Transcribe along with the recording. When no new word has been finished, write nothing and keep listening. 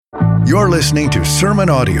You're listening to sermon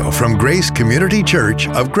audio from Grace Community Church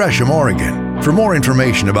of Gresham, Oregon. For more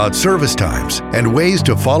information about service times and ways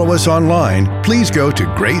to follow us online, please go to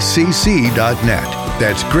gracecc.net.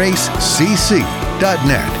 That's gracecc.net.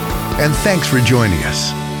 And thanks for joining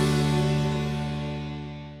us.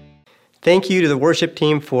 Thank you to the worship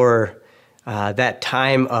team for that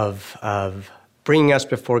time of bringing us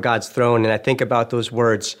before God's throne. And I think about those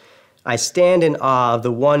words, I stand in awe of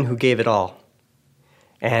the one who gave it all.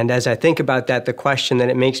 And as I think about that, the question that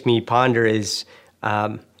it makes me ponder is,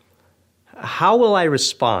 how will I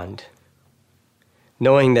respond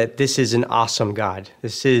knowing that this is an awesome God?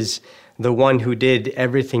 This is the one who did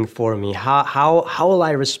everything for me. How will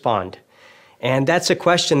I respond? And that's a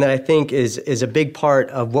question that I think is a big part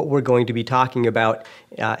of what we're going to be talking about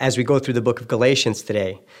as we go through the book of Galatians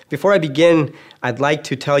today. Before I begin, I'd like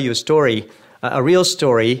to tell you a story, a real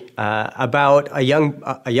story about a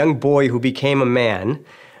young boy who became a man.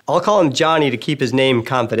 I'll call him Johnny to keep his name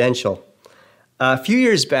confidential. A few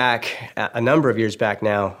years back, a number of years back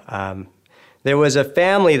now, there was a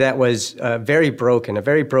family that was very broken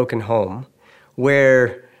home,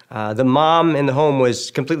 where the mom in the home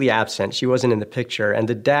was completely absent. She wasn't in the picture, and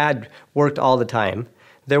the dad worked all the time.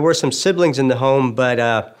 There were some siblings in the home,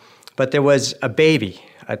 but there was a baby,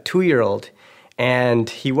 a 2-year-old, and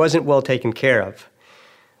he wasn't well taken care of.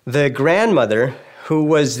 The grandmother, who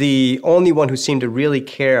was the only one who seemed to really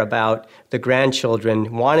care about the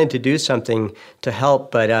grandchildren, wanted to do something to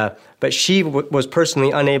help, but she was personally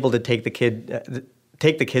unable to take the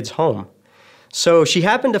kids home. So she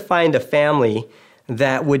happened to find a family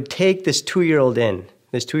that would take this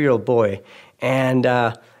 2-year-old boy, and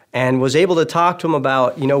was able to talk to him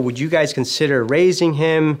about, would you guys consider raising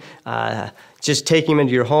him, just taking him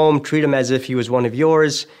into your home, treat him as if he was one of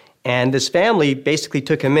yours. And this family basically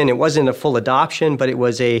took him in. It wasn't a full adoption, but it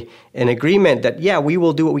was an agreement that, we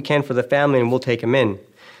will do what we can for the family and we'll take him in.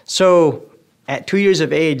 So at 2 years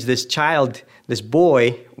of age, this child, this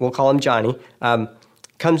boy, we'll call him Johnny,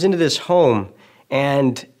 comes into this home,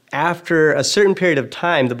 and after a certain period of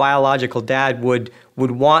time, the biological dad would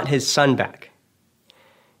want his son back.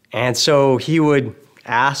 And so he would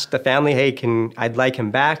ask the family, hey, I'd like him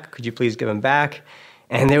back. Could you please give him back?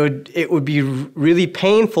 And it would be really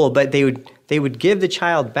painful, but they would give the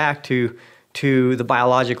child back to the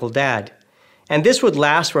biological dad. And this would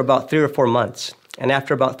last for about 3 or 4 months. And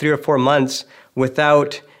after about 3 or 4 months,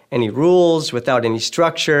 without any rules, without any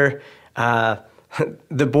structure, the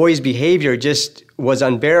boy's behavior just was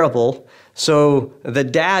unbearable. So the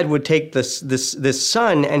dad would take this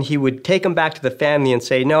son, and he would take him back to the family and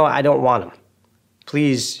say, no, I don't want him.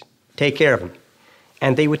 Please take care of him.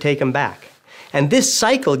 And they would take him back. And this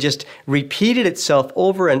cycle just repeated itself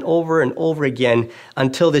over and over and over again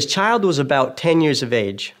until this child was about 10 years of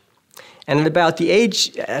age. And at about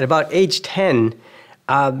age 10,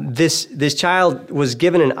 this child was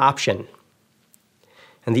given an option.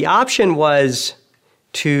 And the option was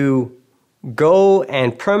to go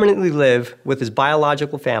and permanently live with his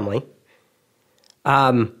biological family,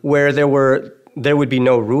 where there would be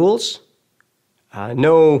no rules,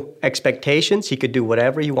 no expectations. He could do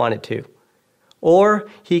whatever he wanted to. Or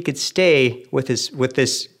he could stay with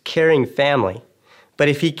this caring family. But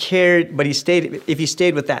if he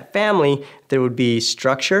stayed with that family, there would be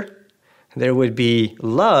structure, there would be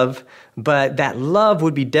love, but that love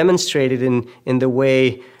would be demonstrated in the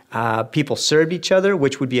way people served each other,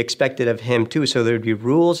 which would be expected of him too. So there would be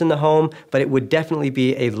rules in the home, but it would definitely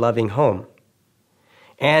be a loving home.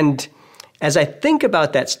 And as I think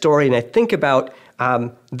about that story, and I think about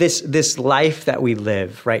this life that we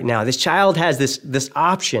live right now, this child has this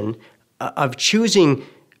option of choosing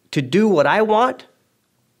to do what I want,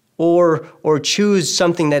 or choose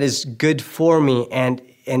something that is good for me, and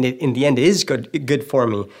it, in the end, is good for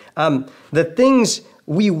me. The things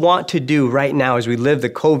we want to do right now as we live the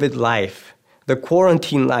COVID life, the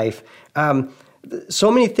quarantine life,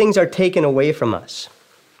 so many things are taken away from us.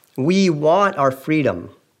 We want our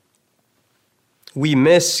freedom. We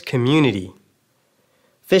miss community.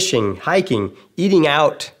 Fishing, hiking, eating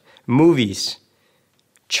out, movies,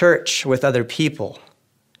 church with other people.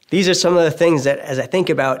 These are some of the things that, as I think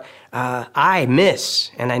about, I miss,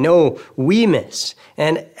 and I know we miss.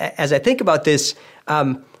 And as I think about this,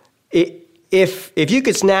 if you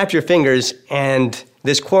could snap your fingers and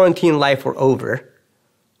this quarantine life were over,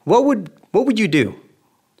 what would you do?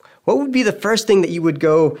 What would be the first thing that you would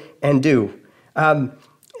go and do?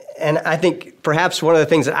 And I think perhaps one of the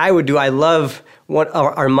things that I would do, I love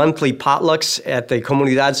our monthly potlucks at the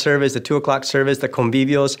Comunidad service, the 2:00 service, the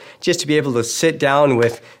convivios, just to be able to sit down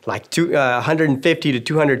with like 150 to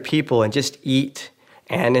 200 people and just eat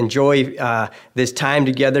and enjoy this time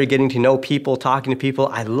together, getting to know people, talking to people.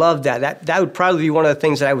 I love that. That would probably be one of the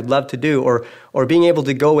things that I would love to do, or being able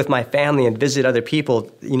to go with my family and visit other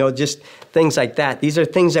people, just things like that. These are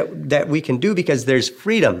things that we can do because there's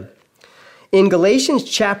freedom. In Galatians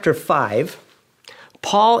chapter 5,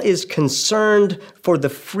 Paul is concerned for the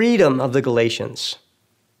freedom of the Galatians.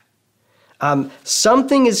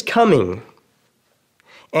 Something is coming,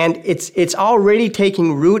 and it's already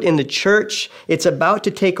taking root in the church. It's about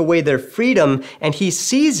to take away their freedom, and he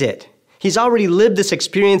sees it. He's already lived this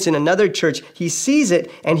experience in another church. He sees it,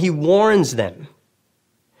 and he warns them.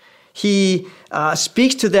 He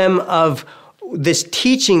speaks to them of this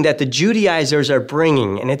teaching that the Judaizers are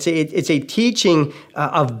bringing, and it's a teaching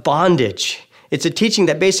of bondage. It's a teaching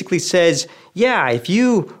that basically says, if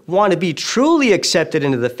you want to be truly accepted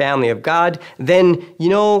into the family of God, then,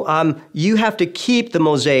 you have to keep the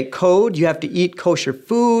Mosaic code. You have to eat kosher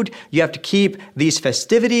food. You have to keep these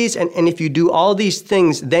festivities. And if you do all these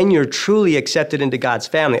things, then you're truly accepted into God's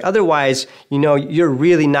family. Otherwise, you're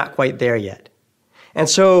really not quite there yet. And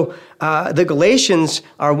so the Galatians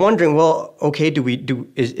are wondering, well, okay,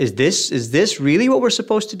 is this really what we're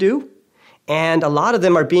supposed to do? And a lot of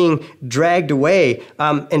them are being dragged away.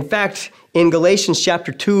 In fact, in Galatians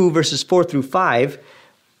chapter 2, verses 4 through 5,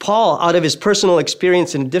 Paul, out of his personal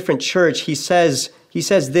experience in a different church, he says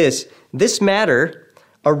this matter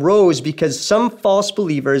arose because some false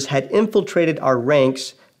believers had infiltrated our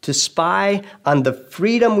ranks to spy on the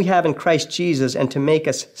freedom we have in Christ Jesus and to make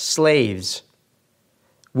us slaves.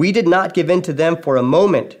 We did not give in to them for a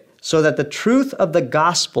moment so that the truth of the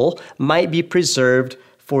gospel might be preserved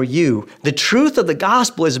for you. The truth of the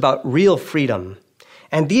gospel is about real freedom.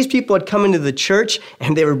 And these people had come into the church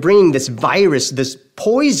and they were bringing this virus, this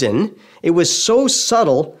poison. It was so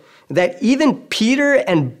subtle that even Peter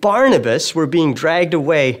and Barnabas were being dragged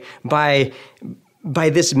away by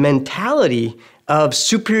this mentality of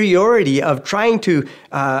superiority, of trying to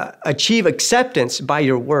achieve acceptance by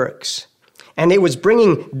your works. And it was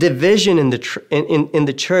bringing division in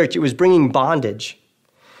the church. It was bringing bondage.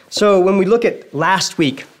 So when we look at last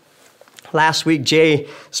week Jay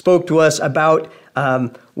spoke to us about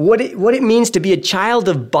what it means to be a child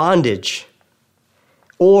of bondage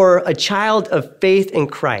or a child of faith in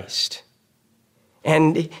Christ.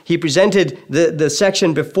 And he presented the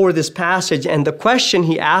section before this passage, and the question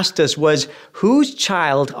he asked us was, whose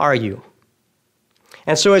child are you?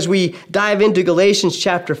 And so as we dive into Galatians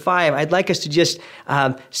chapter 5, I'd like us to just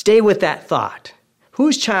stay with that thought.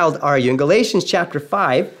 Whose child are you? In Galatians chapter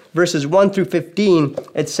 5, verses 1 through 15,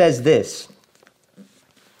 it says this: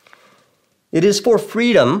 It is for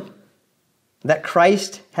freedom that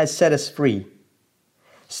Christ has set us free.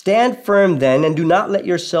 Stand firm then, and do not let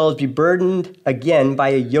yourselves be burdened again by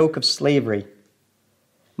a yoke of slavery.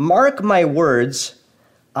 Mark my words,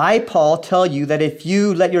 I, Paul, tell you that if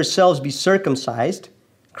you let yourselves be circumcised,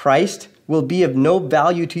 Christ will be of no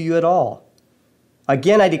value to you at all.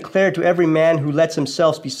 Again, I declare to every man who lets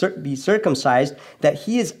himself be circumcised that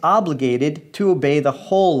he is obligated to obey the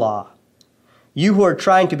whole law. You who are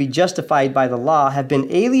trying to be justified by the law have been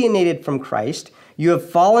alienated from Christ. You have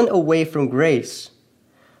fallen away from grace.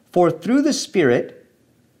 For through the Spirit,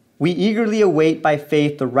 we eagerly await by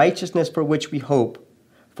faith the righteousness for which we hope.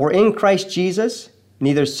 For in Christ Jesus,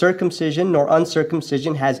 neither circumcision nor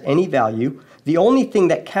uncircumcision has any value. The only thing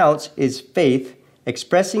that counts is faith,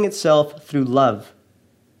 expressing itself through love.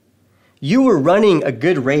 You were running a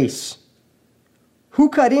good race. Who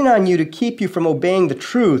cut in on you to keep you from obeying the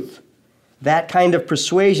truth? That kind of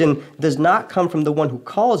persuasion does not come from the one who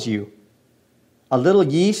calls you. A little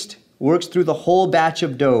yeast works through the whole batch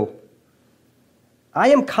of dough. I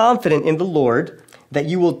am confident in the Lord that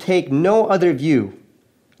you will take no other view.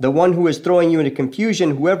 The one who is throwing you into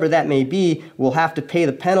confusion, whoever that may be, will have to pay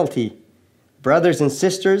the penalty. Brothers and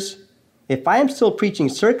sisters, if I am still preaching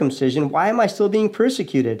circumcision, why am I still being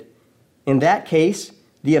persecuted? In that case,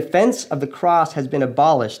 the offense of the cross has been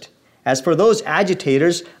abolished. As for those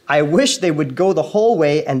agitators, I wish they would go the whole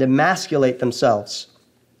way and emasculate themselves.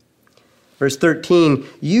 Verse 13,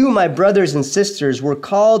 you, my brothers and sisters, were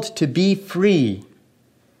called to be free.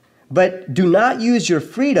 But do not use your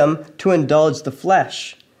freedom to indulge the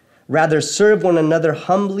flesh. Rather, serve one another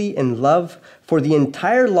humbly in love, for the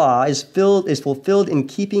entire law is fulfilled in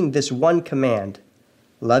keeping this one command: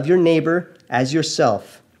 love your neighbor as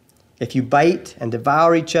yourself. If you bite and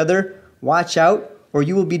devour each other, watch out, or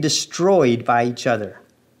you will be destroyed by each other.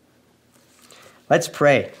 Let's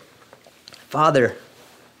pray. Father,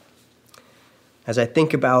 as I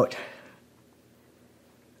think about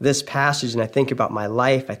this passage and I think about my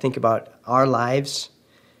life, I think about our lives,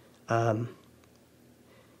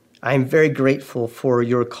 I'm very grateful for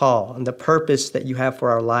your call and the purpose that you have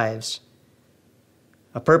for our lives.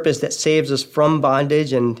 A purpose that saves us from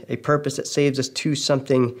bondage and a purpose that saves us to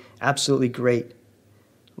something absolutely great.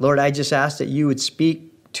 Lord, I just ask that you would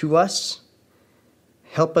speak to us.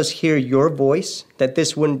 Help us hear your voice, that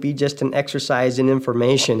this wouldn't be just an exercise in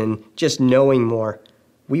information and just knowing more.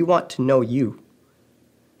 We want to know you,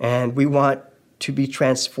 and we want to be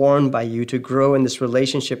transformed by you, to grow in this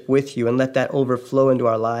relationship with you and let that overflow into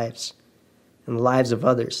our lives and the lives of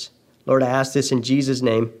others. Lord, I ask this in Jesus'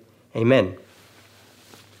 name. Amen.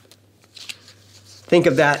 Think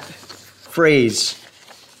of that phrase.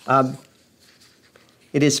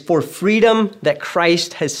 It is for freedom that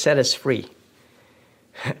Christ has set us free.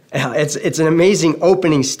 It's an amazing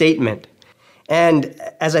opening statement. And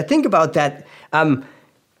as I think about that,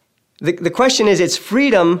 the question is, it's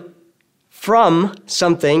freedom from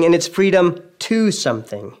something and it's freedom to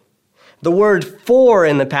something. The word for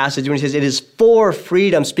in the passage, when he says it is for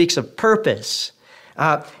freedom, speaks of purpose.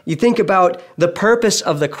 You think about the purpose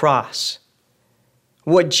of the cross.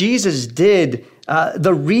 What Jesus did,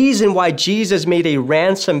 the reason why Jesus made a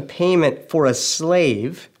ransom payment for a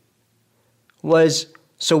slave was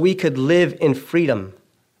so we could live in freedom.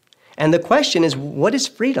 And the question is, what is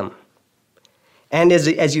freedom? And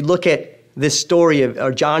as you look at this story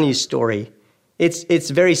or Johnny's story, it's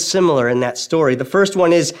very similar in that story. The first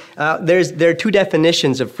one is, there are two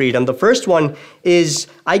definitions of freedom. The first one is,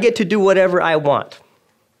 I get to do whatever I want.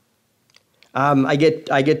 I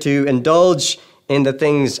get to indulge in the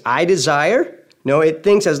things I desire. It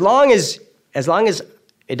thinks as long as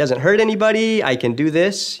it doesn't hurt anybody, I can do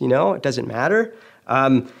this. It doesn't matter.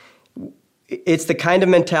 It's the kind of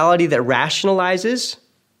mentality that rationalizes.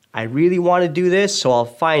 I really want to do this, so I'll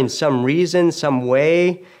find some reason, some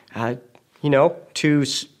way,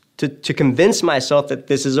 to convince myself that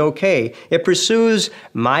this is okay. It pursues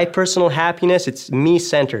my personal happiness. It's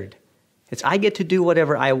me-centered. It's I get to do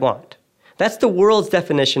whatever I want. That's the world's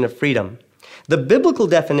definition of freedom. The biblical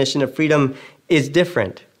definition of freedom is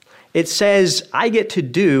different. It says, I get to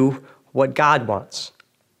do what God wants.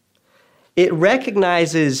 It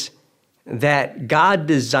recognizes that God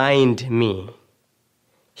designed me.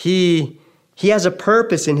 He has a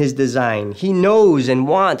purpose in his design. He knows and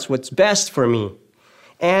wants what's best for me.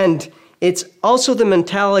 And it's also the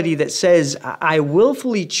mentality that says, I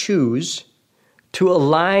willfully choose to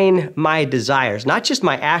align my desires, not just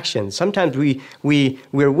my actions. Sometimes we're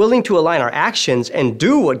willing to align our actions and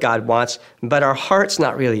do what God wants, but our heart's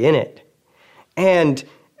not really in it. And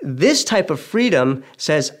this type of freedom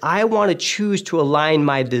says, I want to choose to align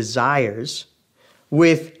my desires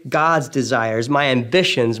with God's desires, my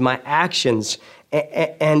ambitions, my actions,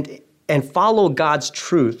 and follow God's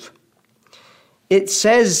truth. It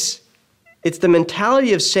says, it's the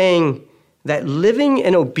mentality of saying that living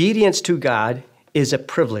in obedience to God is a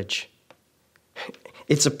privilege.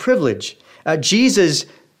 It's a privilege. Jesus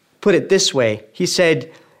put it this way. He said,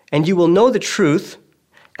 and you will know the truth,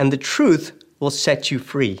 and the truth will set you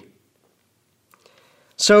free.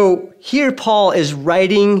 So here Paul is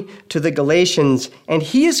writing to the Galatians, and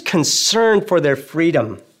he is concerned for their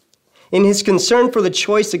freedom. In his concern for the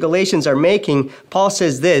choice the Galatians are making, Paul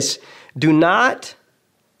says this, do not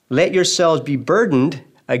let yourselves be burdened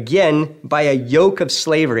again by a yoke of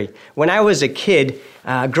slavery. When I was a kid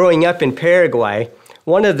growing up in Paraguay,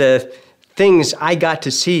 one of the things I got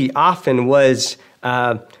to see often was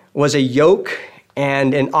a yoke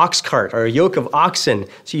and an ox cart, or a yoke of oxen.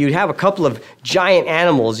 So you'd have a couple of giant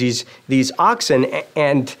animals, these oxen,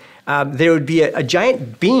 and there would be a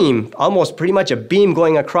giant beam, almost pretty much a beam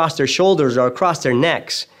going across their shoulders or across their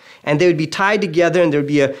necks. And they would be tied together, and there would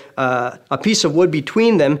be a piece of wood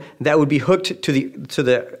between them that would be hooked to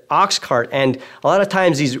the ox cart. And a lot of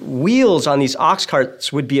times these wheels on these ox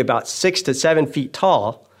carts would be about 6 to 7 feet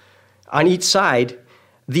tall on each side.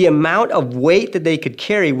 The amount of weight that they could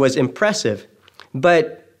carry was impressive,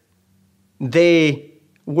 but they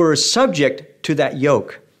were subject to that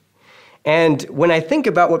yoke. And when I think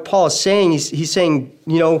about what Paul is saying, he's saying,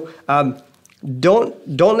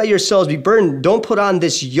 don't let yourselves be burdened. Don't put on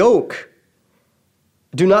this yoke.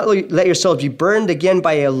 Do not let yourselves be burdened again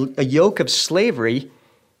by a yoke of slavery.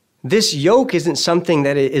 This yoke isn't something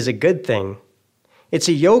that is a good thing. It's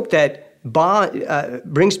a yoke that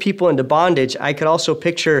brings people into bondage. I could also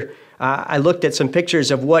picture, I looked at some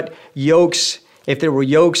pictures of what yokes, if there were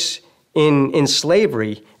yokes in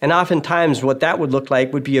slavery. And oftentimes what that would look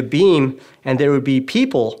like would be a beam, and there would be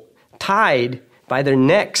people tied by their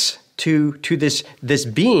necks to this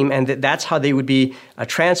beam, and that's how they would be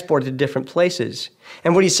transported to different places.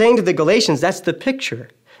 And what he's saying to the Galatians, that's the picture.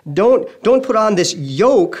 Don't put on this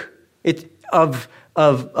yoke of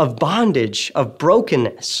of bondage, of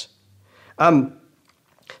brokenness.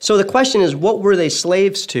 So the question is, what were they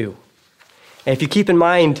slaves to? And if you keep in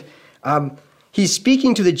mind, he's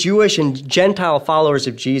speaking to the Jewish and Gentile followers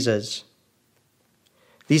of Jesus.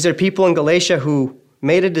 These are people in Galatia who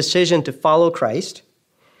made a decision to follow Christ.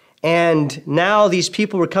 And now these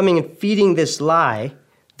people were coming and feeding this lie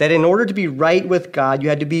that in order to be right with God, you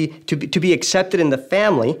had to be accepted in the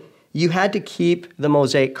family, you had to keep the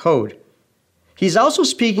Mosaic Code. He's also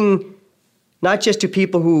speaking not just to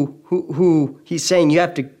people who he's saying you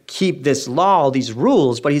have to keep this law, these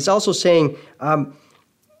rules, but he's also saying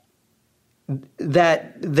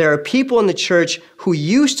that there are people in the church who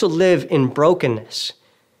used to live in brokenness,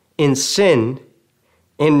 in sin,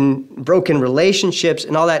 in broken relationships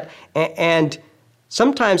and all that. And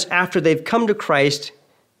sometimes after they've come to Christ,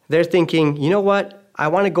 they're thinking, you know what? I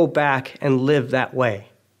want to go back and live that way.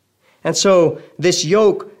 And so this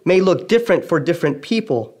yoke may look different for different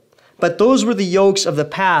people, but those were the yokes of the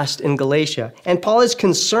past in Galatia. And Paul is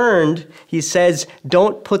concerned, he says,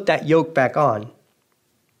 don't put that yoke back on.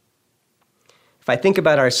 If I think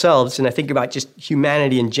about ourselves and I think about just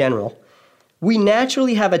humanity in general, we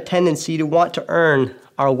naturally have a tendency to want to earn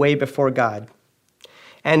our way before God.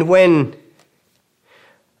 And when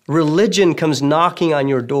religion comes knocking on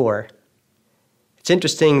your door, it's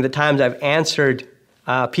interesting the times I've answered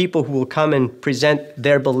people who will come and present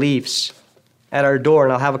their beliefs at our door,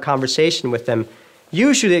 and I'll have a conversation with them.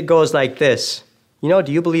 Usually it goes like this. You know,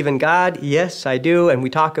 do you believe in God? Yes, I do. And we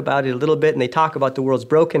talk about it a little bit, and they talk about the world's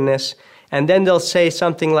brokenness. And then they'll say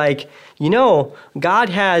something like, you know, God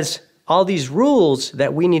has all these rules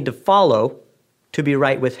that we need to follow to be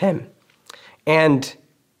right with him. And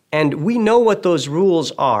we know what those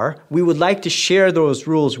rules are. We would like to share those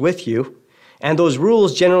rules with you. And those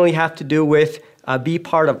rules generally have to do with be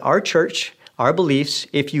part of our church, our beliefs.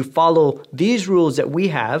 If you follow these rules that we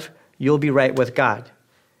have, you'll be right with God.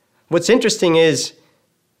 What's interesting is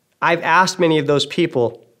I've asked many of those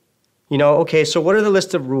people, you know, okay, so what are the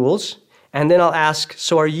list of rules? And then I'll ask,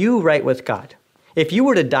 so are you right with God? If you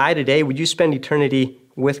were to die today, would you spend eternity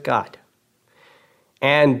with God?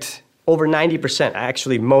 And over 90%,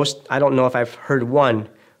 actually most, I don't know if I've heard one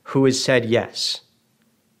who has said yes.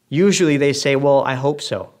 Usually they say, well, I hope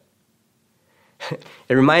so.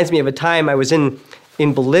 It reminds me of a time I was in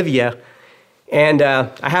Bolivia, and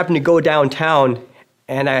I happened to go downtown,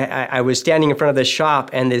 and I was standing in front of this shop,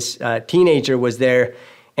 and this teenager was there,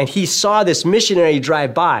 and he saw this missionary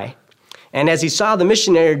drive by. And as he saw the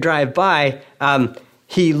missionary drive by,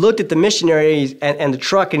 he looked at the missionary and the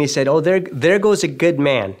truck, and he said, oh, there goes a good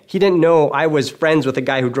man. He didn't know I was friends with the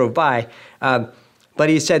guy who drove by, but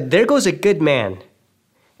he said, there goes a good man.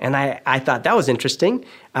 And I thought that was interesting.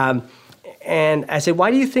 And I said, why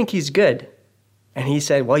do you think he's good? And he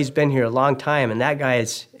said, well, he's been here a long time, and that guy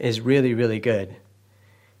is really, really good.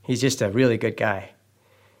 He's just a really good guy.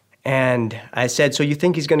 And I said, so you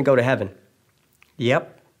think he's going to go to heaven?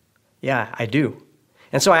 Yep. Yeah, I do.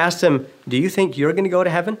 And so I asked him, do you think you're going to go to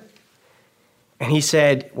heaven? And he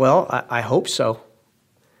said, well, I hope so.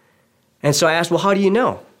 And so I asked, well, how do you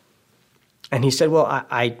know? And he said, well,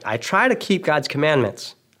 I try to keep God's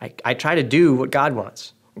commandments. I try to do what God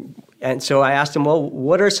wants. And so I asked him, well,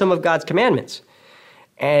 what are some of God's commandments?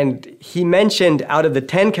 And he mentioned out of the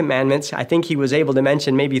 10 commandments, I think he was able to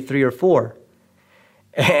mention maybe 3 or 4.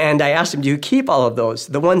 And I asked him, do you keep all of those,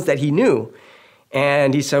 the ones that he knew?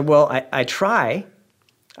 And he said, well, I try.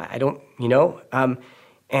 I don't, you know.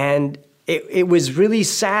 And it was really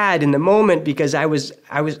sad in the moment because I was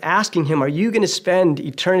asking him, are you going to spend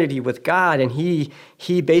eternity with God? And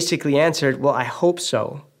he basically answered, well, I hope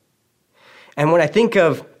so. And when I think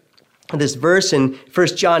of this verse in 1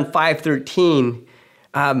 John 5:13,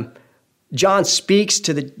 John speaks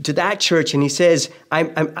to that church, and he says,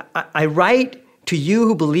 I write to you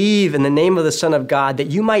who believe in the name of the Son of God, that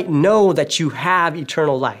you might know that you have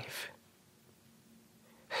eternal life.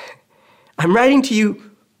 I'm writing to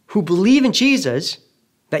you who believe in Jesus,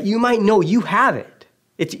 that you might know you have it.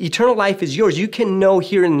 Eternal life is yours. You can know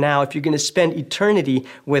here and now if you're going to spend eternity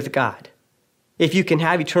with God, if you can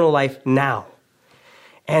have eternal life now.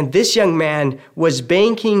 And this young man was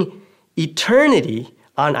banking eternity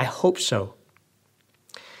on I hope so.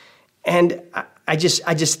 And I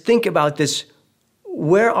just think about this.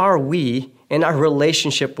 Where are we in our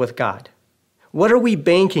relationship with God? What are we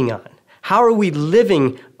banking on? How are we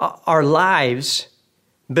living our lives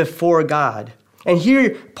before God? And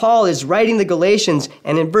here Paul is writing the Galatians,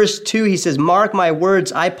 and in verse 2 he says, mark my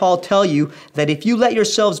words, I, Paul, tell you that if you let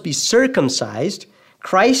yourselves be circumcised,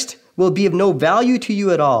 Christ will be of no value to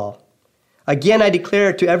you at all. Again, I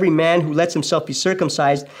declare to every man who lets himself be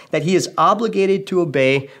circumcised that he is obligated to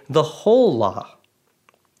obey the whole law.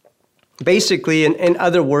 Basically, in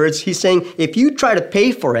other words, he's saying if you try to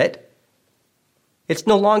pay for it, it's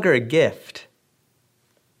no longer a gift.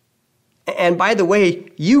 And by the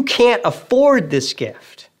way, you can't afford this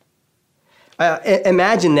gift.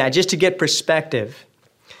 Imagine that, just to get perspective.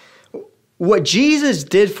 What Jesus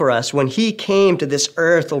did for us when he came to this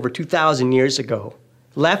earth over 2,000 years ago,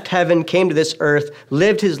 left heaven, came to this earth,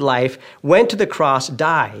 lived his life, went to the cross,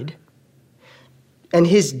 died, and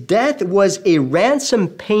his death was a ransom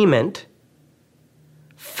payment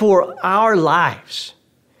for our lives,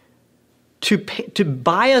 to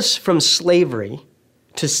buy us from slavery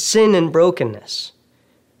to sin and brokenness.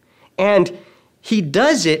 And he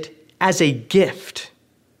does it as a gift.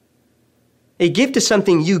 A gift is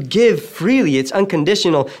something you give freely. It's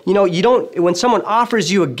unconditional. You don't, when someone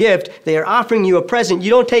offers you a gift, they are offering you a present. You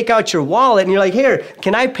don't take out your wallet and you're like, here,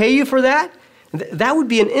 can I pay you for that? That would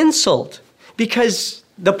be an insult, because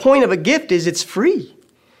the point of a gift is it's free.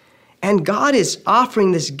 And God is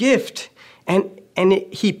offering this gift, and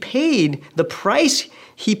he paid the price.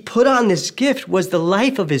 He put on this gift was the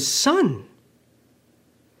life of his son.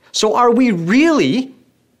 So are we really,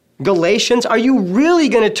 Galatians, are you really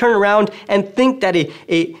going to turn around and think that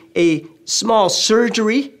a small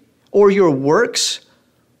surgery or your works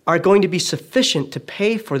are going to be sufficient to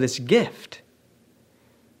pay for this gift?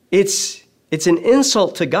 It's an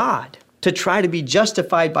insult to God to try to be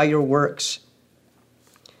justified by your works.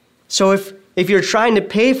 So if you're trying to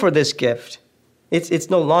pay for this gift, it's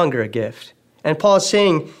no longer a gift. And Paul is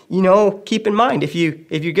saying, keep in mind, if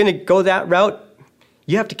you're going to go that route,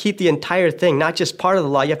 you have to keep the entire thing, not just part of the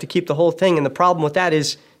law. You have to keep the whole thing. And the problem with that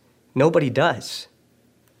is nobody does.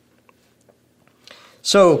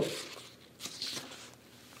 So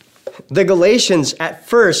the Galatians at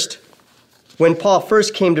first, when Paul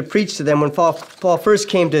first came to preach to them, when Paul first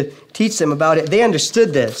came to teach them about it, they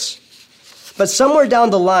understood this. But somewhere down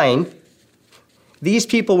the line, these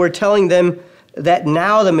people were telling them that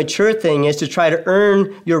now the mature thing is to try to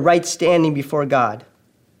earn your right standing before God.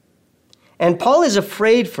 And Paul is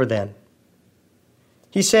afraid for them.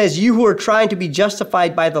 He says, you who are trying to be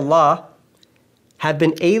justified by the law have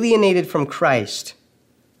been alienated from Christ.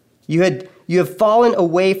 You have fallen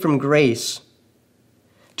away from grace.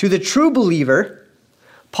 To the true believer,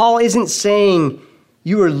 Paul isn't saying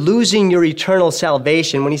you are losing your eternal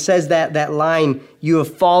salvation. When he says that line, you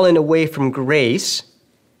have fallen away from grace,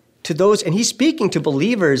 to those, and he's speaking to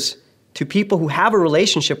believers, to people who have a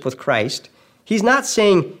relationship with Christ. He's not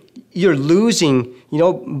saying you're losing,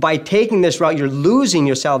 by taking this route, you're losing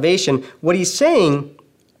your salvation. What he's saying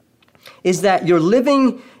is that you're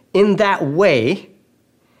living in that way.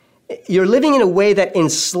 You're living in a way that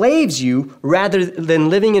enslaves you rather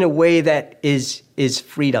than living in a way that is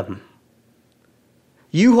freedom.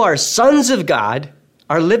 You who are sons of God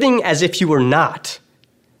are living as if you were not.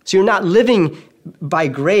 So you're not living by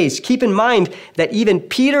grace. Keep in mind that even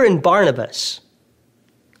Peter and Barnabas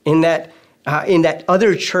in that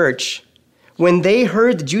other church, when they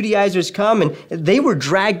heard the Judaizers come, and they were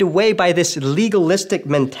dragged away by this legalistic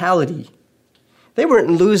mentality. They weren't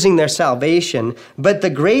losing their salvation, but the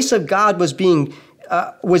grace of God was being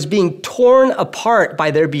torn apart by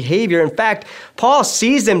their behavior. In fact, Paul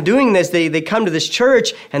sees them doing this. They come to this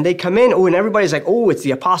church and they come in, and everybody's like, oh, it's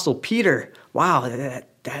the Apostle Peter. Wow,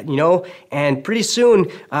 and pretty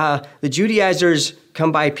soon the Judaizers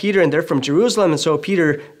come by Peter, and they're from Jerusalem, and so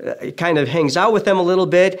Peter kind of hangs out with them a little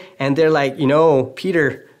bit, and they're like,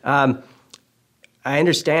 Peter, I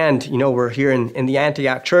understand, we're here in the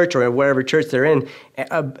Antioch church or wherever church they're in,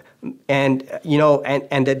 and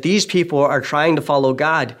that these people are trying to follow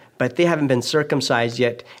God, but they haven't been circumcised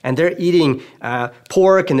yet, and they're eating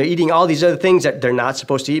pork, and they're eating all these other things that they're not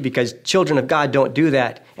supposed to eat because children of God don't do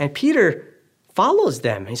that. And Peter follows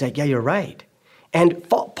them. He's like, yeah, you're right. And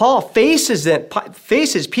Paul faces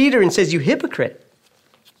Peter and says, you hypocrite.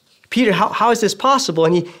 Peter, how is this possible?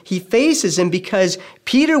 And he faces him because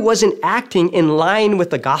Peter wasn't acting in line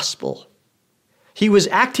with the gospel. He was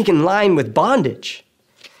acting in line with bondage.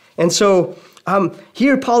 And so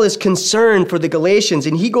here Paul is concerned for the Galatians,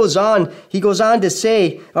 and he goes on to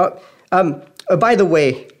say, by the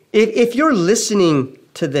way, if you're listening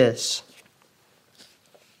to this,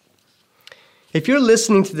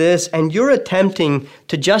 and you're attempting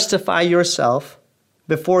to justify yourself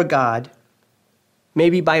before God,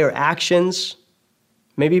 maybe by your actions,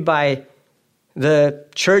 maybe by the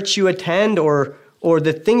church you attend, or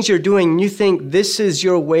the things you're doing, you think this is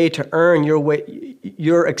your way to earn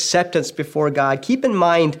your acceptance before God, keep in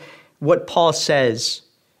mind what Paul says.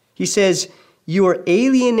 He says, you are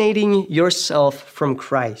alienating yourself from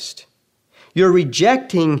Christ. You're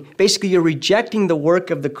rejecting the work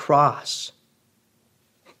of the cross.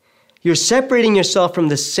 You're separating yourself from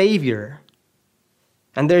the Savior.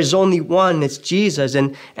 And there's only one, it's Jesus.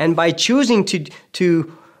 And by choosing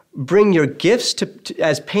to bring your gifts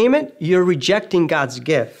as payment, you're rejecting God's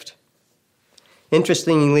gift.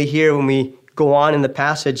 Interestingly, here when we go on in the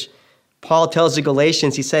passage, Paul tells the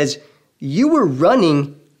Galatians, he says, you were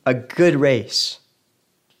running a good race.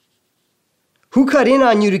 Who cut in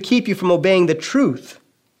on you to keep you from obeying the truth?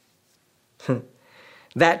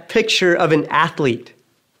 That picture of an athlete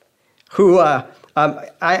who,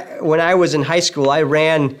 when I was in high school, I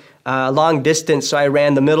ran long distance, so I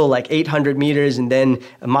ran the middle like 800 meters and then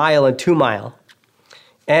a mile and 2 mile.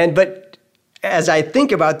 But as I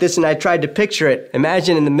think about this and I tried to picture it,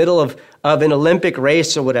 imagine in the middle of an Olympic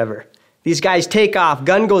race or whatever. These guys take off,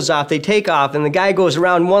 gun goes off, they take off, and the guy goes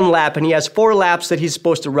around 1 lap and he has 4 laps that he's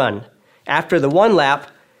supposed to run. After the 1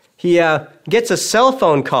 lap, he gets a cell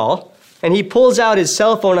phone call and he pulls out his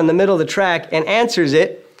cell phone on the middle of the track and answers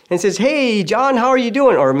it and says, hey, John, how are you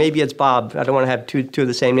doing? Or maybe it's Bob. I don't want to have two of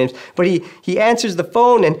the same names. But he answers the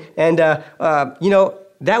phone and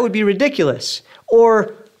that would be ridiculous.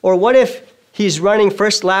 Or what if he's running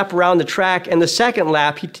first lap around the track and the second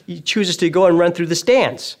lap he chooses to go and run through the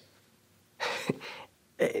stands?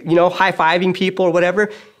 High-fiving people or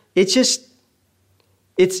whatever. It's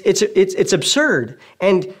absurd.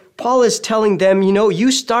 And Paul is telling them,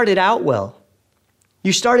 you started out well.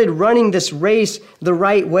 You started running this race the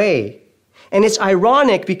right way. And it's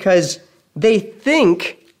ironic because they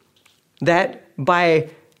think that by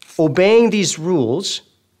obeying these rules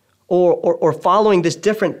or following this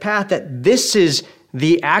different path, that this is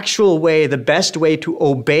the actual way, the best way to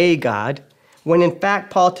obey God, when in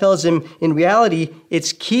fact Paul tells them, in reality,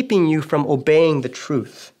 it's keeping you from obeying the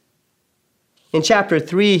truth. In chapter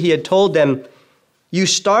 3, he had told them, you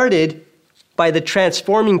started by the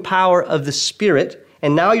transforming power of the Spirit,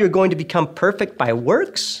 and now you're going to become perfect by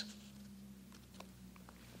works?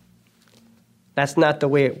 That's not the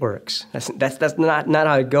way it works. That's not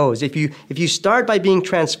how it goes. If you start by being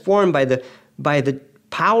transformed by the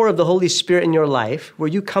power of the Holy Spirit in your life, where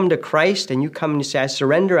you come to Christ and you come and you say, I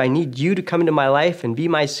surrender, I need you to come into my life and be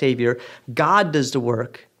my Savior, God does the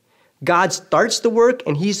work. God starts the work,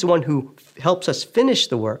 and he's the one who helps us finish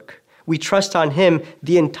the work. We trust on him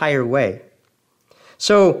the entire way.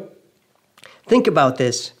 So think about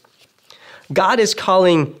this. God is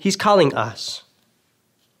he's calling us.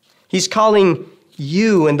 He's calling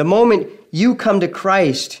you, and the moment you come to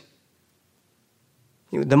Christ,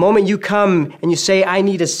 the moment you come and you say, I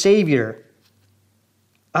need a Savior,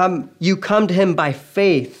 you come to him by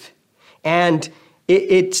faith. And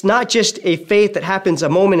it's not just a faith that happens a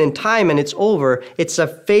moment in time and it's over. It's a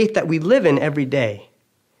faith that we live in every day.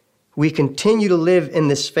 We continue to live in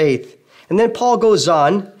this faith. And then Paul goes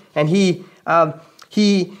on and he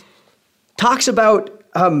talks about,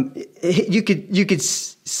 you could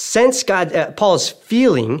sense Paul's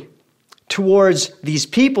feeling towards these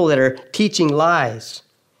people that are teaching lies.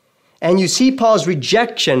 And you see Paul's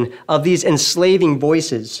rejection of these enslaving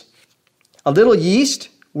voices. A little yeast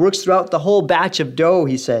works throughout the whole batch of dough,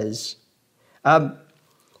 he says.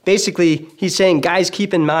 Basically, he's saying, guys,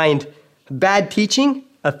 keep in mind, bad teaching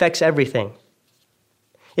affects everything.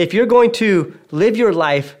 If you're going to live your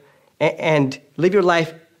life and live your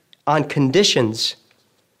life on conditions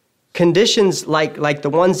like the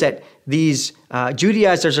ones that these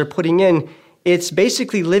Judaizers are putting in, it's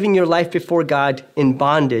basically living your life before God in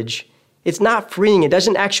bondage. It's not freeing. It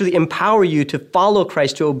doesn't actually empower you to follow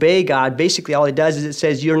Christ, to obey God. Basically, all it does is it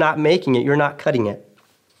says you're not making it, you're not cutting it.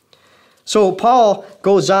 So Paul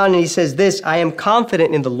goes on and he says this, I am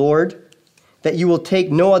confident in the Lord that you will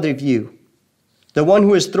take no other view. The one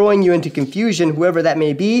who is throwing you into confusion, whoever that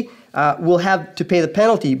may be, will have to pay the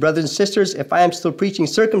penalty. Brothers and sisters, if I am still preaching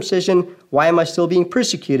circumcision, why am I still being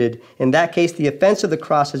persecuted? In that case, the offense of the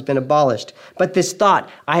cross has been abolished. But this thought,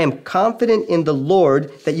 I am confident in the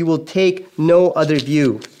Lord that you will take no other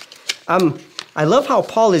view. I love how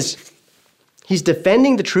Paul he's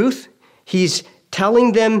defending the truth. He's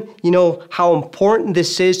telling them, how important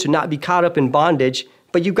this is to not be caught up in bondage.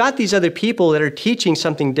 But you've got these other people that are teaching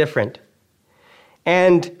something different.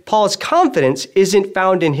 And Paul's confidence isn't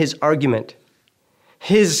found in his argument.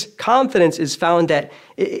 His confidence is found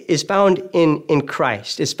in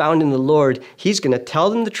Christ, is found in the Lord. He's going to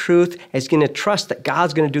tell them the truth. He's going to trust that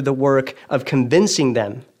God's going to do the work of convincing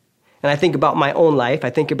them. And I think about my own life.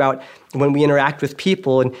 I think about when we interact with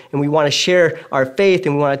people and we want to share our faith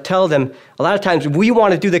and we want to tell them. A lot of times we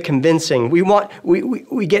want to do the convincing.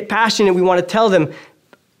 We get passionate. We want to tell them.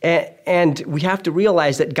 And we have to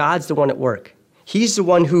realize that God's the one at work. He's the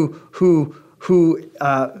one who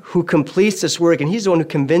completes this work, and he's the one who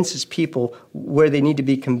convinces people where they need to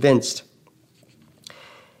be convinced.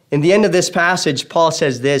 In the end of this passage, Paul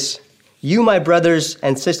says this, "You, my brothers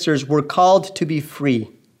and sisters, were called to be free.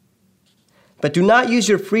 But do not use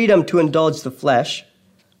your freedom to indulge the flesh.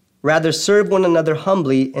 Rather, serve one another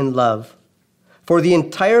humbly in love. For the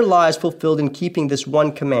entire law is fulfilled in keeping this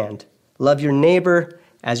one command, love your neighbor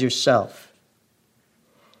as yourself."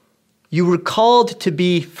 You were called to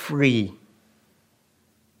be free.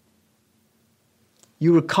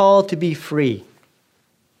 You were called to be free.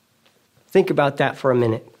 Think about that for a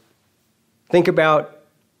minute. Think about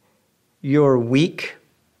your week,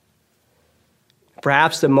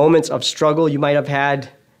 perhaps the moments of struggle you might have had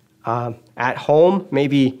at home,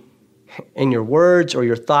 maybe in your words or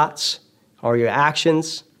your thoughts or your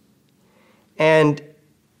actions. And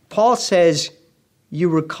Paul says you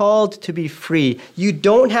were called to be free. You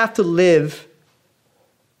don't have to live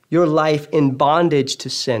your life in bondage to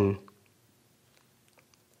sin.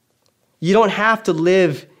 You don't have to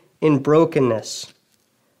live in brokenness.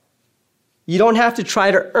 You don't have to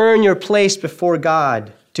try to earn your place before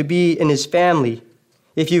God to be in his family.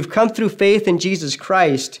 If you've come through faith in Jesus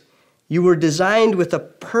Christ, you were designed with a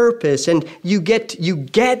purpose, and you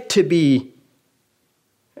get to be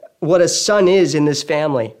what a son is in this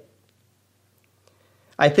family.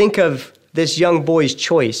 I think of this young boy's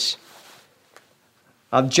choice,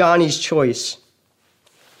 of Johnny's choice.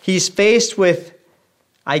 He's faced with,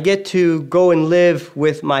 I get to go and live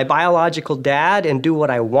with my biological dad and do what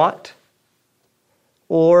I want,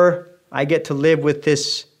 or I get to live with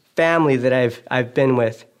this family that I've been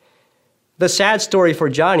with. The sad story for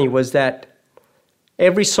Johnny was that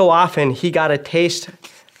every so often he got a taste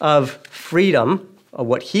of freedom, of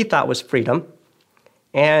what he thought was freedom,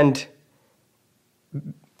 and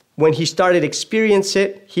when he started experiencing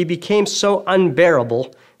it, he became so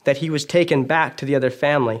unbearable that he was taken back to the other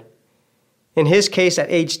family. In his case,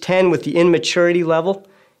 at age 10, with the immaturity level,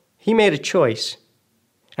 he made a choice,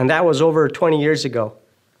 and that was over 20 years ago.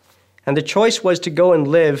 And the choice was to go and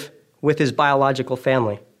live with his biological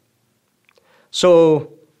family.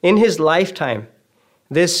 So in his lifetime,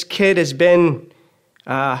 this kid has been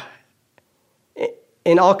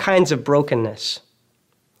in all kinds of brokenness.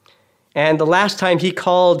 And the last time he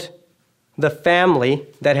called the family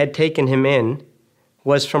that had taken him in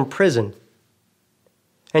was from prison.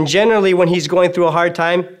 And generally, when he's going through a hard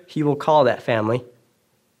time, he will call that family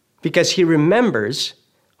because he remembers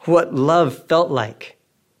what love felt like,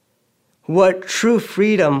 what true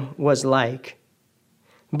freedom was like.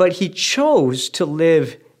 But he chose to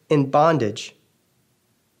live in bondage.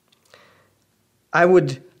 I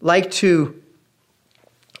would like to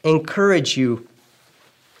encourage you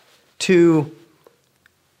to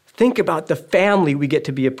think about the family we get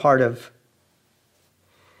to be a part of.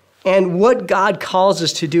 And what God calls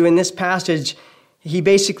us to do in this passage, he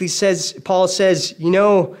basically says, Paul says,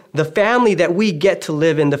 the family that we get to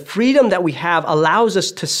live in, the freedom that we have allows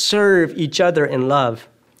us to serve each other in love.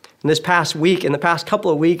 In the past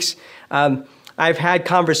couple of weeks, I've had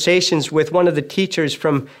conversations with one of the teachers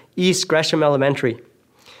from East Gresham Elementary.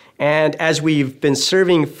 And as we've been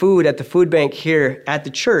serving food at the food bank here at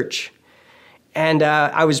the church, and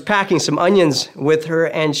I was packing some onions with her,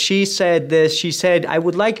 and she said this. She said, I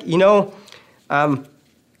would like,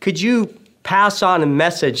 could you pass on a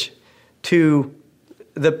message to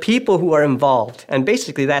the people who are involved? And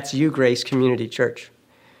basically, that's you, Grace Community Church.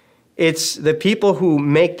 It's the people who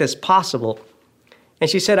make this possible. And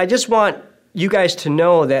she said, I just want you guys to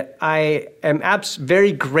know that I am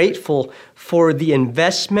very grateful for the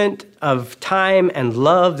investment of time and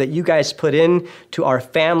love that you guys put in to our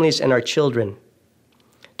families and our children.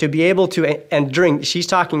 To be able to, she's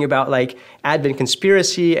talking about like Advent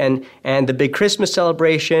Conspiracy and the big Christmas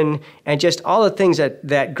celebration and just all the things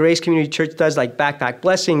that Grace Community Church does, like Backpack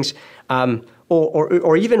Blessings,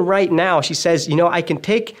 or even right now, she says, I can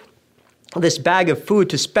take this bag of food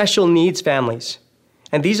to special needs families.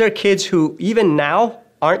 And these are kids who even now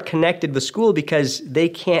aren't connected with school because they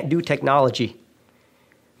can't do technology.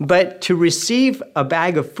 But to receive a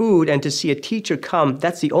bag of food and to see a teacher come,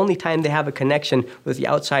 that's the only time they have a connection with the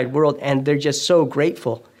outside world, and they're just so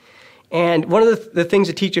grateful. And one of the things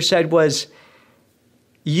the teacher said was,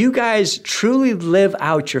 you guys truly live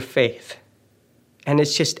out your faith, and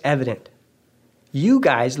it's just evident. You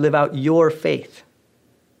guys live out your faith.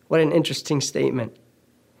 What an interesting statement.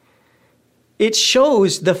 It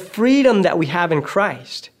shows the freedom that we have in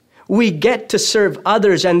Christ. We get to serve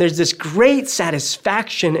others, and there's this great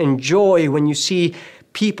satisfaction and joy when you see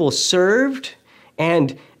people served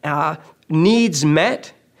and needs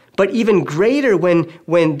met. but even greater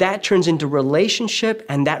when that turns into relationship,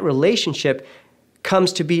 and that relationship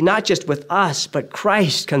comes to be not just with us, but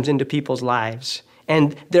Christ comes into people's lives,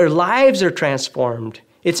 and their lives are transformed.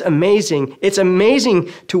 It's amazing. It's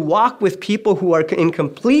amazing to walk with people who are in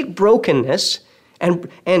complete brokenness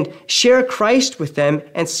and share Christ with them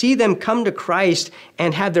and see them come to Christ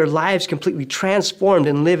and have their lives completely transformed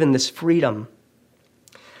and live in this freedom.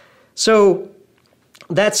 So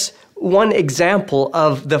that's one example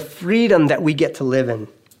of the freedom that we get to live in.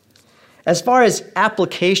 As far as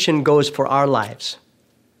application goes for our lives,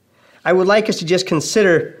 I would like us to just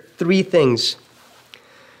consider three things.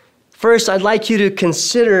 First, I'd like you to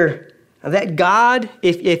consider that God,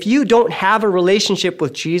 if you don't have a relationship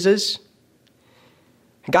with Jesus,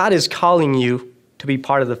 God is calling you to be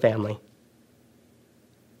part of the family.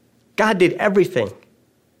 God did everything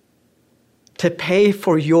to pay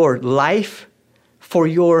for your life, for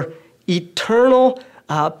your eternal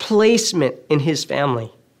placement in his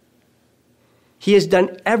family. He has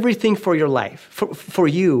done everything for your life, for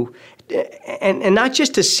you. And not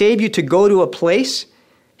just to save you to go to a place,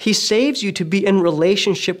 he saves you to be in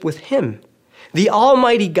relationship with him. The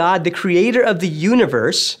Almighty God, the creator of the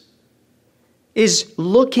universe, is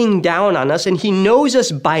looking down on us, and he knows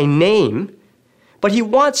us by name, but he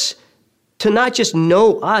wants to not just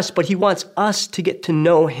know us, but he wants us to get to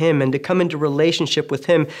know him and to come into relationship with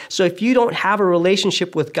him. So if you don't have a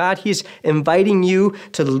relationship with God, he's inviting you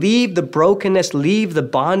to leave the brokenness, leave the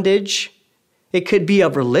bondage. It could be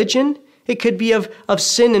of religion. It could be of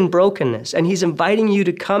sin and brokenness. And he's inviting you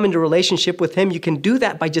to come into relationship with him. You can do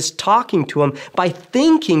that by just talking to him, by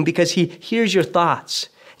thinking, because he hears your thoughts.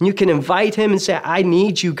 And you can invite him and say, I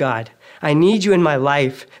need you, God. I need you in my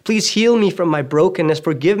life. Please heal me from my brokenness.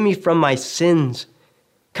 Forgive me from my sins.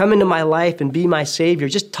 Come into my life and be my Savior.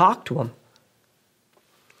 Just talk to him.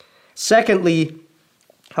 Secondly,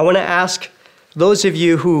 I want to ask those of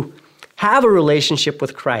you who have a relationship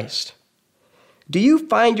with Christ, do you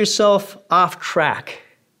find yourself off track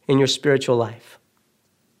in your spiritual life?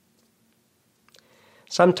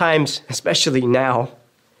 Sometimes, especially now,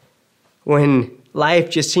 when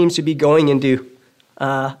life just seems to be going into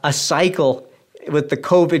a cycle with the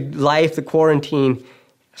COVID life, the quarantine,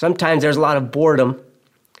 sometimes there's a lot of boredom.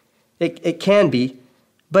 It can be.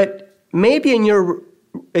 But maybe in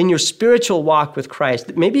your spiritual walk with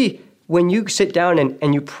Christ, maybe when you sit down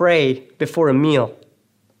and you pray before a meal,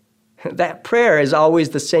 that prayer is always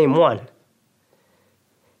the same one.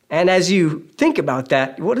 And as you think about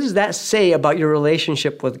that, what does that say about your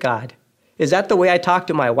relationship with God? Is that the way I talk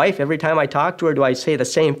to my wife every time I talk to her? Do I say the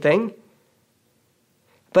same thing?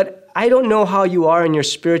 But I don't know how you are in your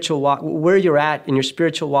spiritual walk, where you're at in your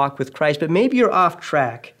spiritual walk with Christ, but maybe you're off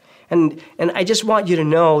track. And I just want you to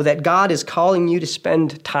know that God is calling you to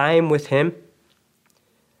spend time with him,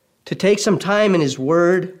 to take some time in his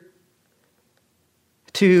word,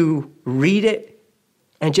 to read it,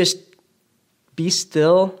 and just be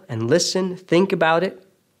still and listen, think about it.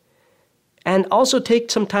 And also take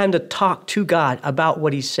some time to talk to God about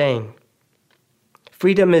what he's saying.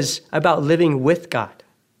 Freedom is about living with God,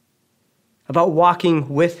 about walking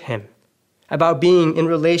with him, about being in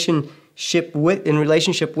relationship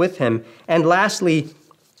with him. And lastly,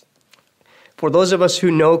 for those of us who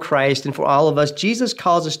know Christ and for all of us, Jesus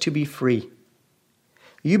calls us to be free.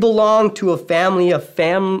 You belong to a family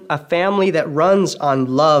that runs on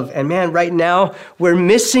love. And man, right now, we're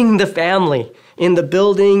missing the family in the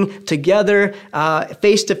building, together,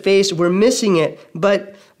 face to face. We're missing it.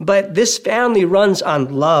 But this family runs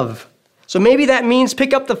on love. So maybe that means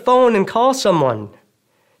pick up the phone and call someone.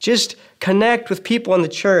 Just connect with people in the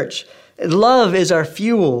church. Love is our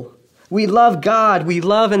fuel. We love God. We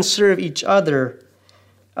love and serve each other.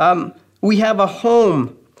 We have a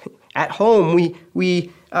home. At home,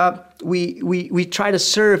 we try to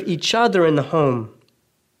serve each other in the home.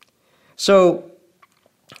 So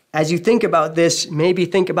as you think about this, maybe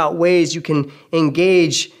think about ways you can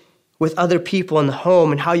engage with other people in the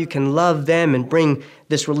home and how you can love them and bring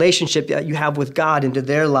this relationship that you have with God into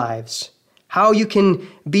their lives. How you can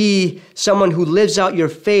be someone who lives out your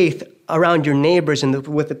faith around your neighbors and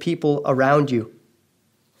with the people around you.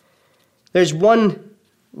 There's one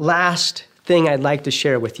last thing I'd like to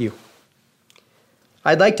share with you.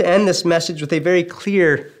 I'd like to end this message with a very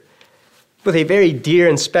dear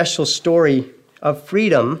and special story of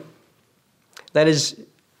freedom that is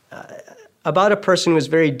about a person who is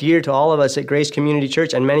very dear to all of us at Grace Community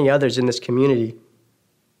Church and many others in this community.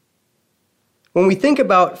 When we think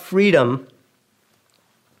about freedom,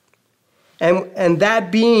 and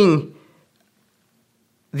that being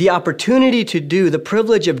the opportunity to do, the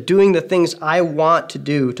privilege of doing the things I want to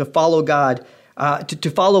do, to follow God, to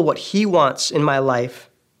follow what he wants in my life,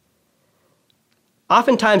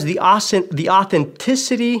 oftentimes the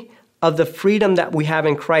authenticity of the freedom that we have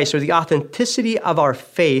in Christ, or the authenticity of our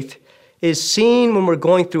faith, is seen when we're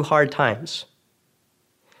going through hard times.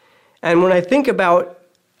 And when I think about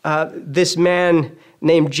this man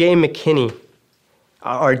named Jay McKinney,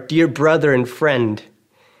 our dear brother and friend,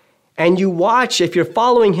 and you watch, if you're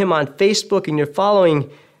following him on Facebook and you're following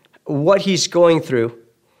what he's going through,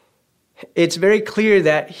 it's very clear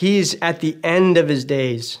that he's at the end of his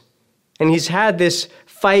days. And he's had this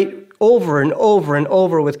fight over and over and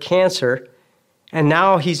over with cancer, and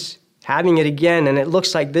now he's having it again, and it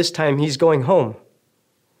looks like this time he's going home.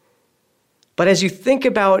 But as you think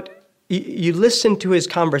about, you listen to his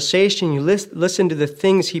conversation, you listen to the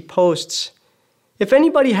things he posts, if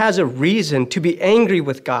anybody has a reason to be angry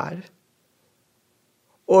with God,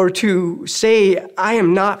 or to say, I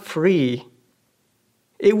am not free,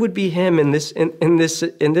 it would be him in this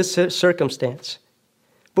circumstance.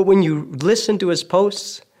 But when you listen to his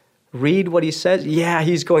posts, read what he says, yeah,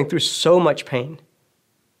 he's going through so much pain.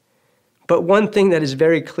 But one thing that is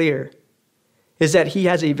very clear is that he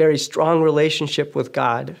has a very strong relationship with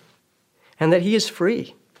God, and that he is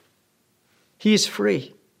free. He is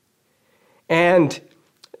free. And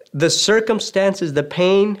the circumstances, the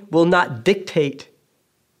pain will not dictate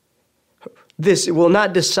this. It will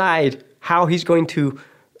not decide how he's going to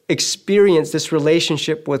experience this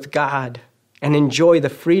relationship with God and enjoy the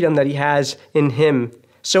freedom that he has in him.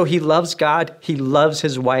 So he loves God, he loves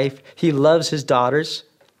his wife, he loves his daughters,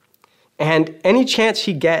 and any chance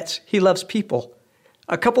he gets, he loves people.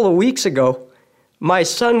 A couple of weeks ago, my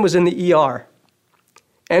son was in the ER,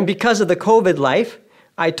 and because of the COVID life,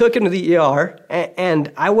 I took him to the ER,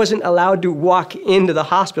 and I wasn't allowed to walk into the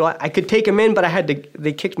hospital. I could take him in, but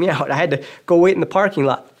they kicked me out. I had to go wait in the parking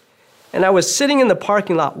lot. And I was sitting in the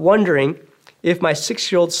parking lot wondering if my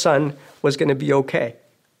 6-year-old son was going to be okay.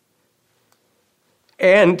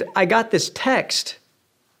 And I got this text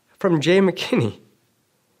from Jay McKinney.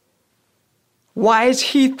 Why is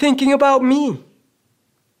he thinking about me?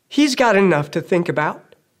 He's got enough to think about.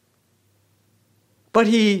 But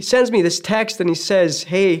he sends me this text and he says,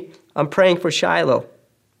 hey, I'm praying for Shiloh,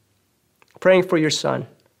 praying for your son.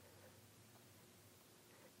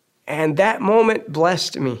 And that moment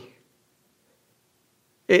blessed me.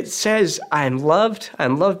 It says, I'm loved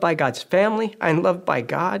by God's family, I'm loved by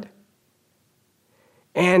God.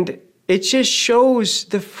 And it just shows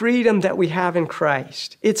the freedom that we have in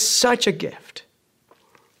Christ. It's such a gift.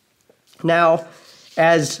 Now,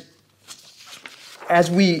 as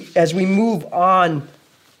we move on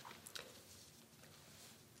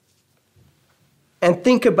and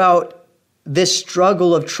think about this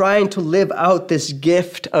struggle of trying to live out this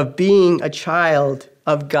gift of being a child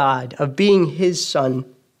of God, of being his son,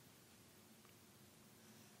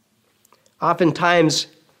 oftentimes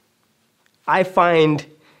I find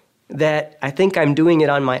that I think I'm doing it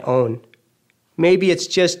on my own. Maybe it's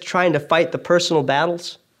just trying to fight the personal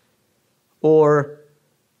battles, or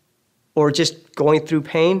just going through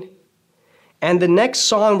pain. And the next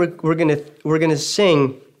song we're gonna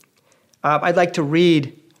sing, I'd like to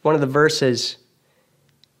read one of the verses,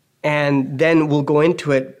 and then we'll go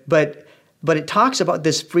into it. But it talks about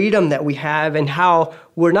this freedom that we have and how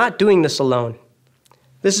we're not doing this alone.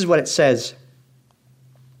 This is what it says.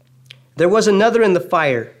 There was another in the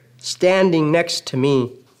fire, standing next to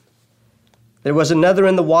me. There was another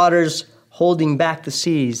in the waters, holding back the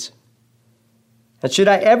seas. And should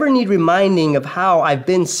I ever need reminding of how I've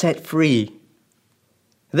been set free,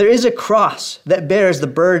 there is a cross that bears the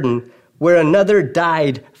burden where another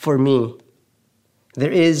died for me.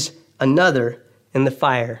 There is another in the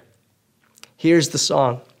fire. Here's the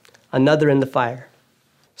song, Another in the Fire.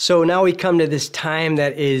 So now we come to this time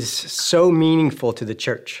that is so meaningful to the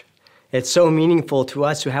church. It's so meaningful to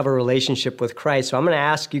us who have a relationship with Christ. So I'm going to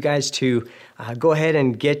ask you guys to go ahead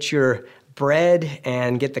and get your bread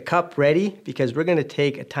and get the cup ready, because we're going to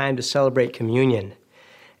take a time to celebrate communion.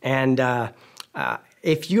 And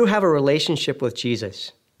if you have a relationship with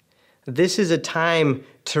Jesus, this is a time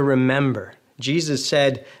to remember. Jesus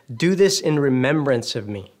said, do this in remembrance of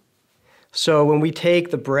me. So when we take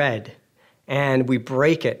the bread and we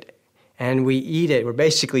break it and we eat it, we're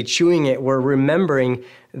basically chewing it, we're remembering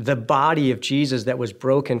the body of Jesus that was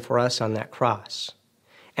broken for us on that cross.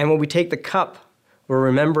 And when we take the cup, we're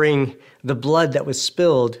remembering the blood that was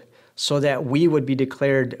spilled so that we would be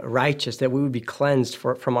declared righteous, that we would be cleansed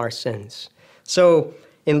from our sins. So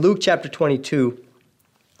in Luke chapter 22,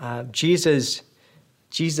 Jesus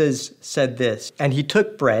said this, and he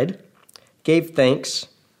took bread, gave thanks,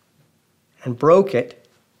 and broke it,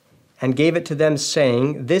 and gave it to them,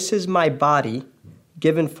 saying, "This is my body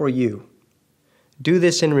given for you. Do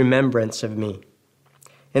this in remembrance of me."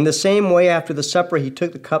 In the same way, after the supper, he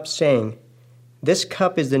took the cup, saying, "This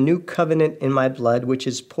cup is the new covenant in my blood, which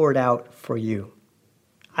is poured out for you."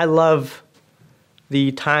 I love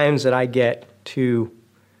the times that I get to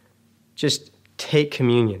just take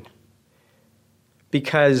communion,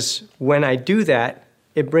 because when I do that,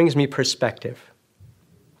 it brings me perspective.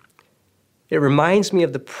 It reminds me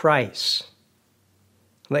of the price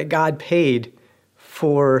that God paid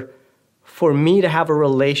for me to have a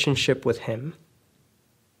relationship with him.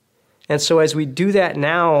 And so as we do that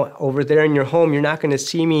now over there in your home, you're not going to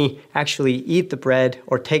see me actually eat the bread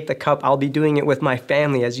or take the cup. I'll be doing it with my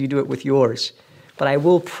family as you do it with yours. But I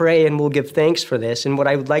will pray and will give thanks for this. And what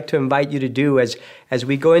I would like to invite you to do as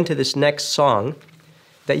we go into this next song,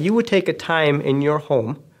 that you would take a time in your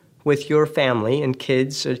home with your family and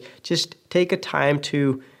kids, just take a time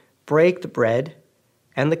to break the bread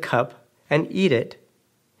and the cup and eat it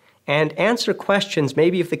and answer questions.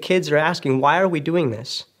 Maybe if the kids are asking, why are we doing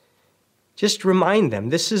this? Just remind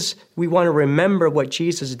them, we want to remember what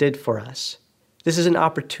Jesus did for us. This is an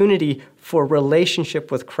opportunity for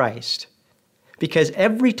relationship with Christ. Because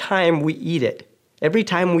every time we eat it, every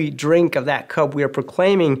time we drink of that cup, we are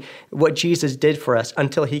proclaiming what Jesus did for us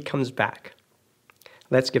until he comes back.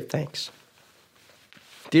 Let's give thanks.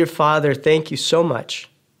 Dear Father, thank you so much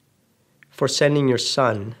for sending your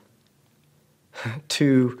Son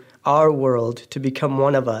to our world to become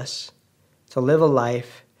one of us, to live a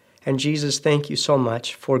life. And Jesus, thank you so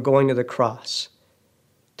much for going to the cross,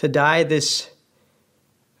 to die this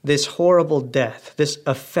horrible death, this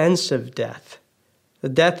offensive death, the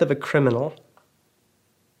death of a criminal,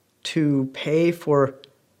 to pay for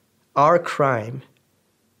our crime,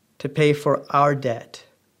 to pay for our debt.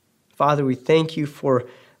 Father, we thank you for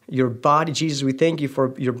your body. Jesus, we thank you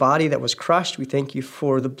for your body that was crushed. We thank you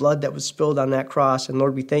for the blood that was spilled on that cross. And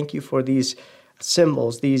Lord, we thank you for these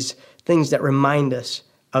symbols, these things that remind us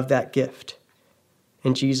of that gift.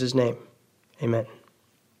 In Jesus' name, amen.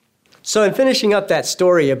 So in finishing up that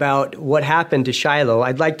story about what happened to Shiloh,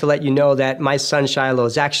 I'd like to let you know that my son Shiloh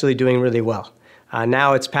is actually doing really well.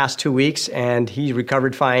 Now it's past 2 weeks, and he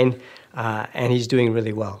recovered fine, and he's doing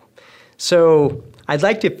really well. So I'd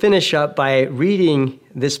like to finish up by reading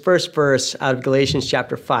this first verse out of Galatians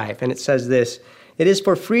chapter 5, and it says this: "It is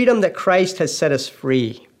for freedom that Christ has set us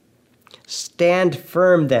free. Stand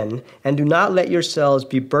firm then, and do not let yourselves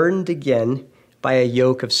be burdened again by a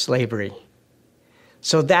yoke of slavery."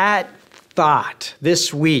 So that thought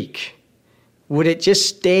this week, would it just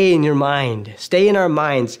stay in your mind, stay in our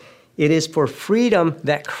minds? It is for freedom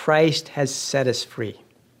that Christ has set us free.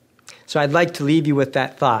 So I'd like to leave you with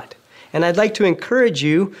that thought. And I'd like to encourage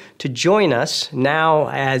you to join us now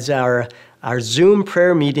as our Zoom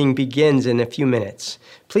prayer meeting begins in a few minutes.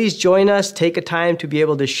 Please join us, take a time to be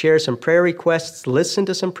able to share some prayer requests, listen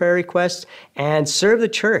to some prayer requests, and serve the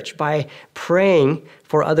church by praying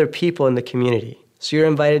for other people in the community. So you're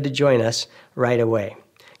invited to join us right away.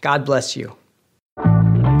 God bless you.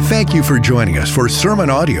 Thank you for joining us for sermon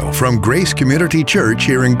audio from Grace Community Church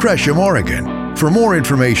here in Gresham, Oregon. For more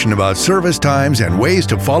information about service times and ways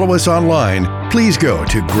to follow us online, please go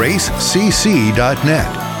to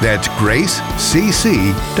gracecc.net. That's gracecc.net.